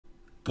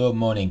Good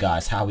morning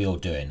guys, how are we all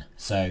doing?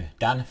 So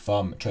Dan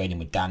from Trading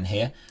with Dan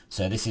here.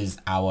 So this is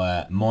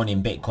our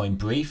morning Bitcoin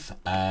brief.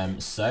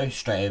 So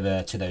straight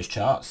over to those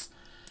charts.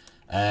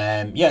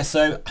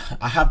 So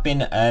I have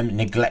been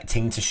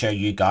neglecting to show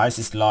you guys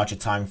this larger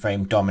time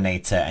frame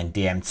Dominator and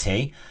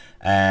DMT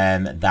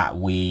that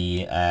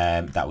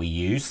we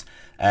use.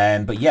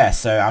 But yeah,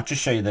 so I'll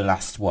just show you the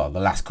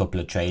last couple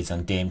of trades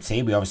on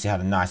DMT. We obviously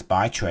had a nice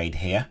buy trade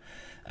here.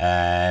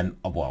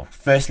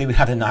 Firstly we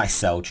had a nice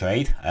sell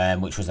trade,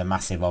 which was a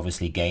massive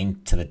obviously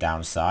gain to the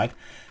downside.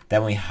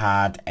 Then we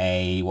had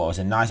a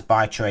nice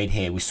buy trade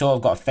here. We sort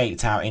of got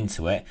faked out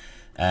into it.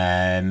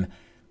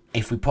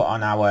 If we put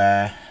on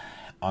our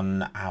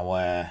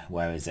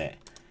where is it,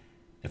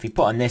 if we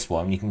put on this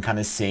one, you can kind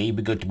of see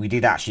we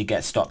did actually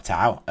get stopped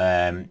out.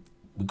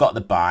 We got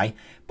the buy,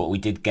 but we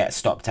did get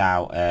stopped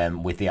out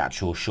with the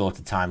actual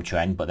shorter time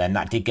trend, but then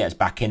that did get us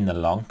back in the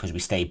long because we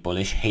stayed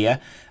bullish here,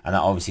 and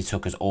that obviously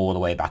took us all the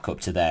way back up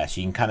to there.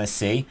 So you can kind of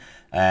see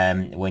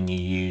when you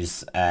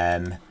use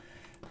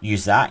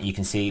that, you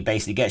can see it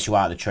basically gets you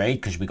out of the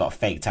trade because we got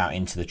faked out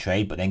into the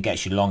trade, but then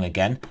gets you long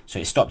again. So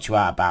it stopped you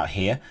out about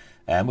here,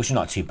 which is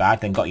not too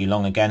bad, then got you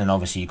long again, and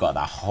obviously you got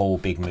that whole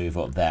big move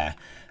up there.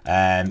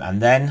 And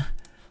then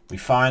we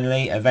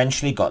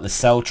eventually got the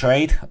sell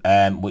trade,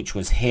 which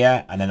was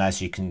here, and then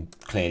as you can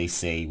clearly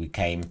see, we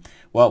went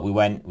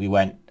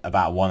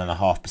about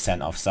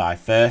 1.5% offside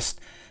first,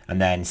 and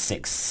then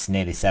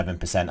nearly 7%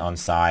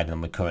 onside,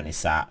 and we're currently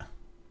sat.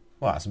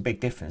 Well, that's a big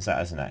difference,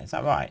 that, isn't it? Is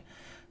that right?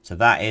 So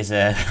that is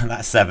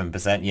that's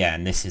 7%, yeah,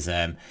 and this is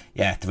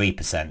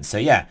 3%. So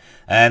yeah,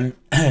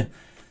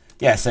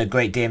 yeah, so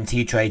great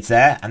DMT trades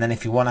there. And then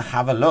if you want to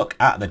have a look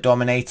at the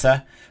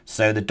Dominator,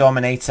 so the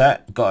Dominator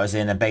got us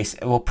in a base,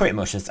 well, pretty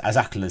much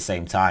exactly the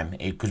same time,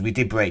 because we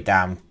did break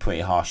down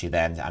pretty harshly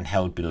then and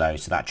held below,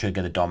 so that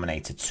triggered the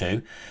Dominator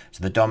too.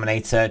 So the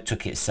Dominator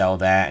took its sell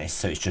there,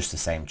 so it's just the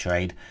same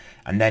trade.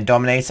 And then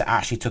Dominator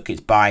actually took its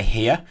buy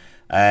here,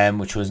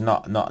 which was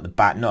not a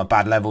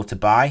bad level to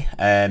buy.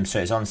 So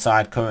it's on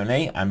side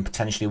currently, and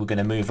potentially we're going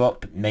to move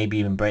up, maybe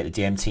even break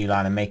the DMT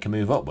line and make a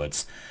move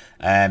upwards.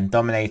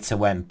 Dominator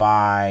went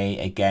by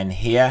again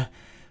here.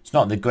 It's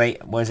not the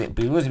great, was it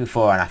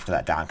before and after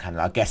that down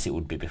candle? I guess it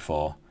would be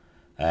before.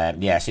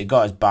 Yeah, so it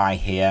got us by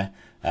here.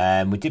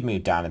 We did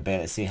move down a bit.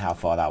 Let's see how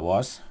far that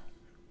was.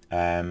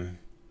 Yeah,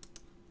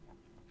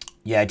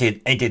 it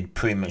did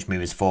pretty much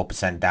move us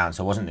 4% down,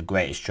 so it wasn't the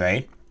greatest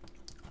trade,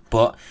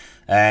 but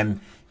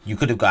you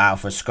could have got out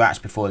for a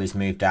scratch before this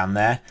move down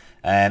there.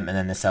 And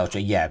then the sell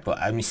trade, yeah, but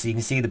so you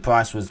can see the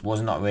price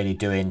was not really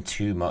doing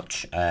too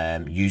much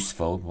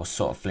useful. Was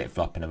sort of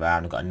flip-flopping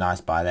around. We've got a nice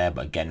buy there,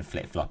 but again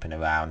flip-flopping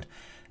around.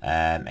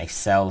 A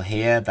sell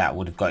here that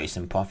would have got you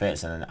some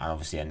profits, and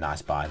obviously a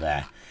nice buy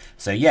there.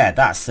 So yeah,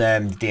 that's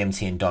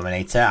DMT and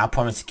Dominator. I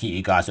promise to keep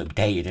you guys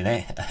updated in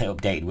it,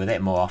 updated with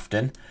it more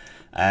often.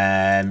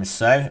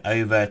 So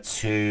over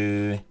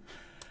to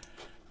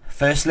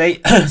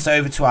firstly, so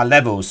over to our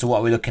levels. So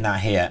what we're looking at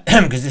here,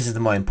 because this is the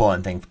more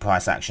important thing for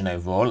price action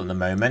overall at the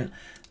moment.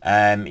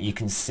 You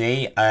can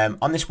see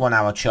on this 1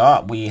 hour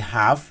chart we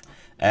have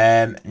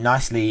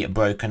nicely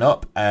broken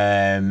up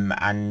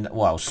and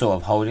well, sort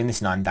of holding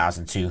this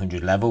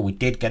 9,200 level. We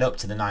did get up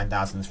to the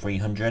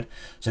 9,300,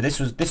 so this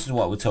is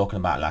what we're talking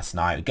about last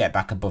night. We get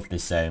back above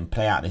this zone,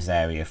 play out this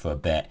area for a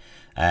bit,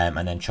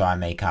 and then try and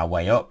make our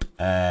way up,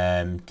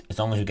 as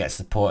long as we get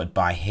supported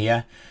by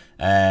here.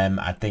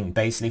 I think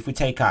basically if we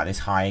take out this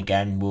high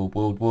again,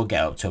 we'll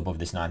get up to above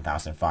this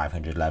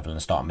 9,500 level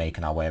and start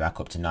making our way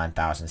back up to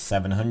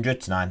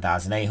 9,700 to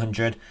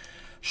 9,800.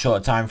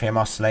 Short time frame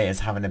oscillators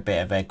having a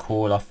bit of a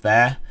cool off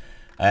there.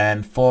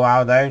 4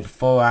 hour though,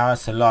 4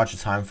 hours, so larger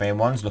time frame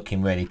ones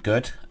looking really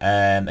good.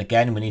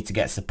 Again, we need to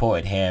get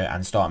supported here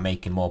and start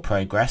making more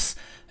progress.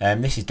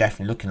 This is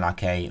definitely looking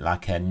like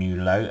a new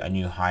low, a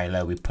new high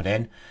low we put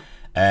in.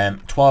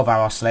 12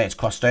 hour oscillators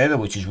crossed over,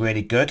 which is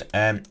really good.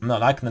 I'm not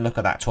liking the look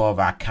of that 12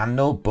 hour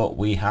candle, but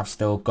we have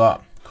still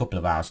got a couple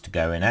of hours to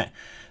go in it.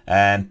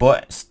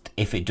 But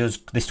if it does,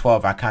 this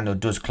 12 hour candle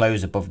does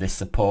close above this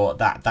support,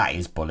 that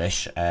is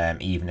bullish,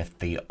 even if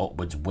the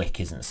upwards wick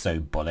isn't so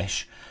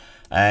bullish.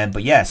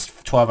 But yes,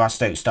 12 hour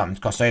Stoke starting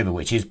to cross over,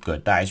 which is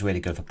good. That is really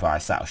good for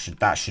price. That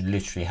should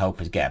literally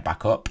help us get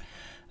back up.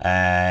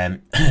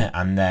 And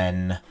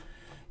then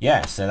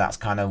yeah, so that's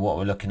kind of what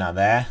we're looking at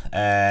there.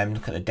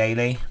 Look at the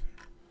daily.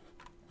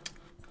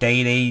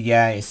 Daily,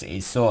 yeah,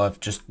 it's sort of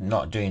just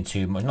not doing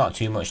too much, not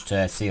too much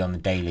to see on the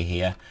daily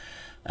here.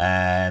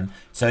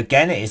 So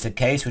again, it is the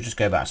case, we'll just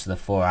go back to the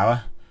 4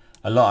 hour.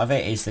 A lot of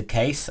it is the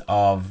case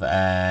of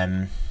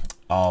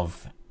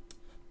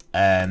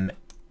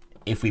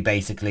if we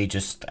basically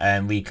just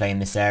reclaim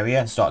this area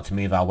and start to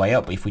move our way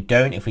up. If we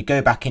don't, if we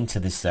go back into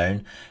this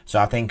zone, so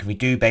I think if we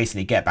do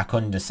basically get back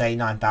under, say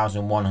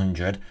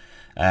 9,100,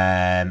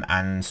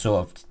 and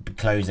sort of be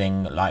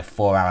closing like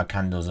 4 hour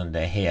candles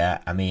under here,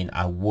 I mean,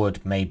 I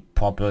would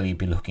probably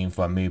be looking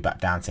for a move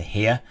back down to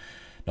here.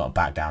 Not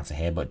back down to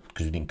here, but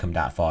because we didn't come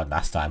that far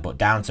last time, but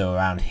down to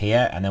around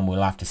here, and then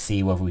we'll have to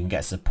see whether we can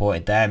get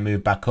supported there,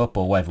 move back up,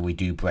 or whether we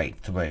do break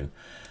through.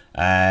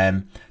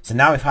 So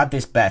now we've had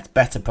this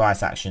better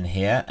price action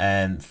here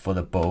for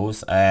the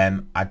bulls.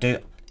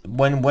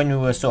 When we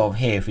were sort of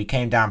here, if we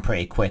came down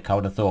pretty quick, I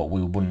would have thought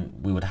we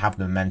would have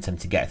the momentum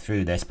to get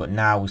through this, but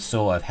now we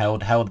sort of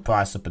held the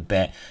price up a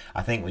bit.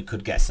 I think we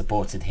could get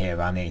supported here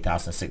around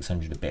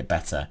 8,600 a bit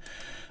better.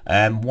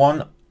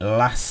 One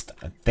last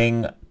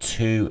thing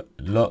to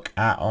look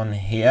at on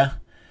here.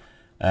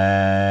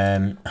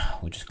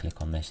 We'll just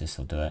click on this. This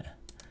will do it.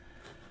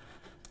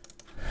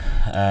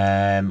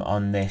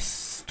 On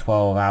this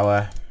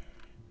 12-hour.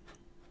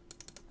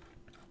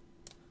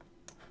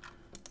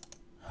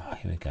 Oh,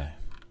 here we go.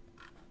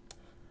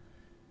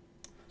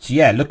 So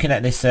yeah, looking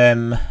at this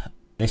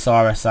this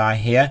RSI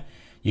here,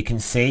 you can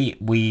see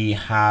we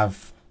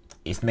have,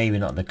 it's maybe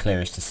not the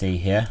clearest to see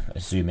here.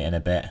 Let's zoom it in a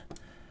bit.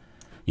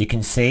 You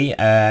can see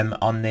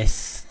on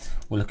this,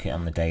 we'll look at it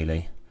on the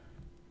daily.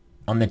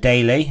 On the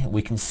daily,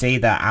 we can see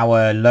that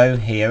our low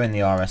here in the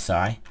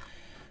RSI,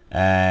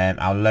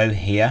 our low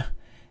here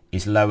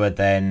is lower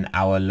than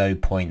our low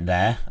point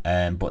there,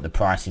 but the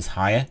price is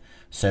higher.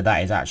 So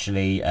that is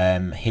actually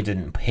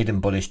hidden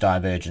bullish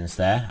divergence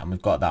there, and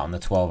we've got that on the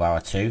 12-hour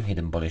too,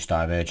 hidden bullish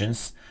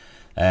divergence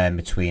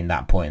between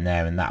that point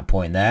there and that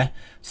point there.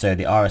 So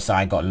the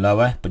RSI got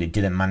lower, but it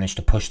didn't manage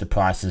to push the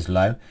prices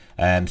low.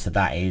 So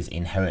that is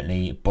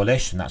inherently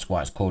bullish, and that's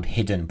why it's called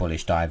hidden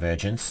bullish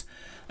divergence.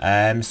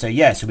 So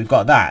yeah, so we've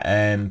got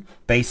that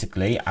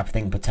basically, I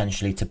think,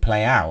 potentially to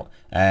play out,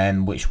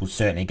 which will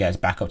certainly get us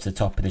back up to the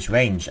top of this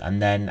range.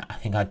 And then I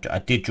think I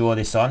did draw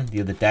this on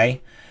the other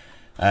day.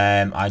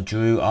 I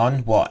drew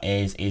on what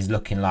is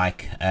looking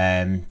like,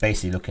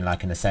 basically looking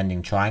like an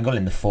ascending triangle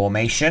in the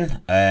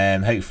formation,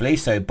 hopefully,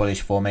 so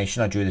bullish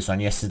formation. I drew this on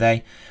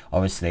yesterday,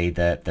 obviously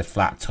the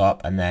flat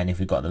top, and then if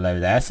we've got the low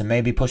there, so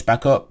maybe push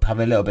back up, have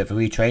a little bit of a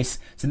retrace.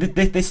 So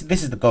this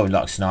is the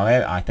Goldilocks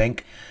scenario, I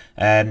think.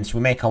 So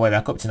we make our way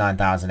back up to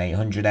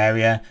 9,800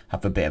 area,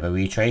 have a bit of a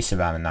retrace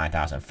around the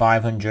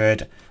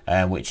 9,500,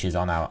 which is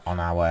on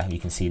our, you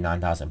can see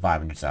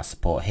 9,500 is our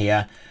support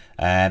here.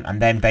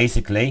 And then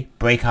basically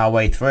break our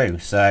way through.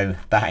 So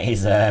that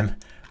is the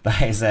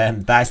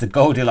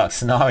Goldilocks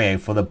scenario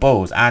for the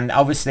bulls. And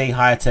obviously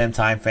higher term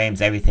time frames,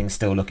 everything's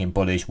still looking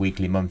bullish.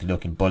 Weekly, monthly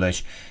looking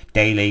bullish.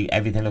 Daily,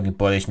 everything looking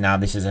bullish. Now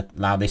this is at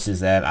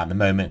the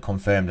moment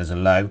confirmed as a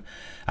low,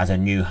 as a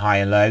new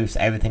higher low. So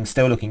everything's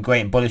still looking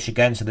great and bullish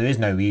again. So there is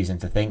no reason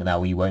to think that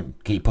we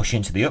won't keep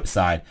pushing to the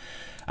upside.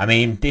 I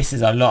mean, this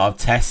is a lot of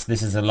tests,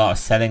 this is a lot of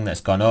selling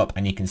that's gone up,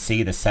 and you can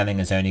see the selling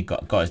has only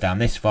got us down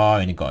this far,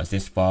 only got us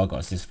this far, got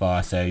us this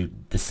far. So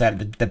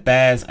the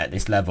bears at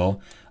this level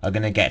are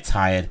going to get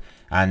tired,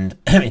 and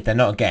if they're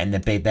not getting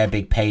their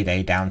big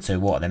payday down to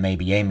what they may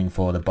be aiming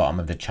for, the bottom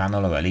of the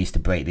channel, or at least to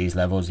break these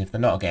levels, if they're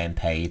not getting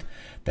paid,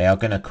 they are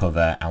going to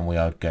cover, and we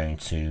are going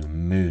to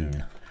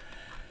moon.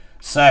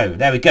 So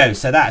there we go.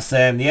 So that's the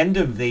end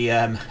of the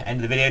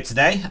video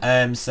today.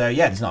 So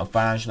yeah, there's not a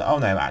financial. Oh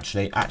no,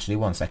 actually,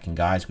 1 second,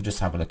 guys. We'll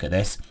just have a look at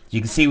this. You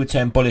can see we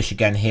turned bullish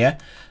again here.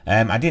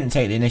 I didn't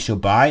take the initial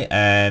buy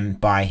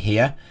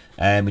here.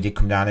 We did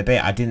come down a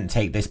bit. I didn't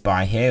take this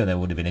buy here. That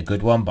would have been a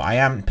good one, but I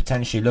am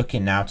potentially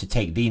looking now to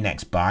take the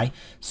next buy.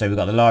 So we've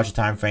got the larger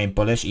time frame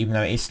bullish, even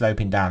though it is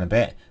sloping down a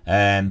bit.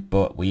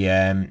 But we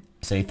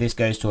so if this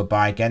goes to a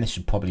buy again, this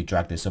should probably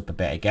drag this up a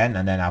bit again,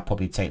 and then I'll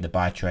probably take the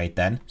buy trade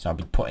then. So I'll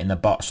be putting the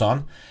bots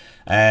on.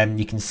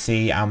 You can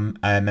see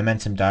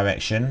momentum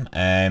direction,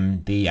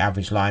 the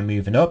average line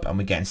moving up, and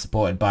we're getting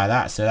supported by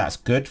that, so that's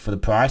good for the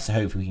price. So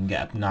hopefully we can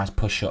get a nice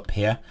push up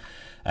here.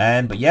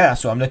 But yeah,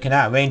 that's what I'm looking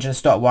at. Range and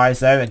stop wise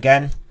though,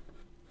 again,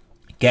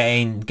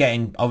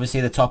 getting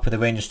obviously the top of the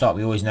range of stop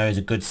we always know is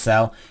a good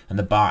sell, and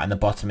the bar and the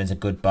bottom is a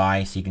good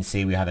buy. So you can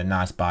see we had a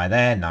nice buy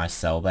there, nice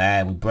sell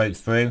there, we broke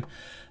through.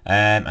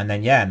 And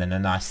then yeah, and then a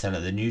nice sell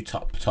at the new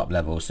top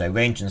level. So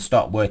range and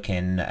stop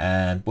working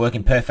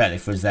perfectly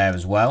for us there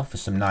as well, for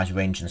some nice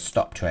range and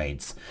stop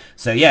trades.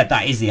 So yeah,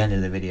 that is the end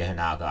of the video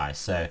now, guys.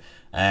 So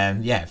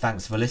yeah,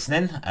 thanks for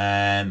listening.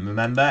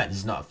 Remember, this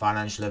is not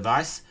financial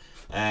advice.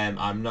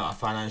 I'm not a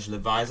financial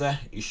advisor.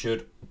 You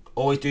should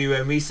always do your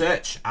own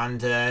research,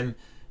 and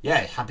yeah,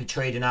 happy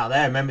trading out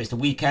there. Remember, it's the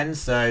weekend,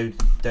 so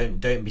don't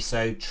be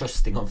so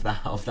trusting of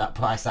that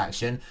price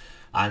action.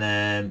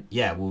 And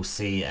yeah, we'll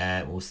see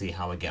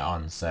how we get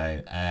on.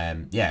 So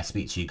yeah,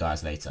 speak to you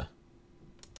guys later.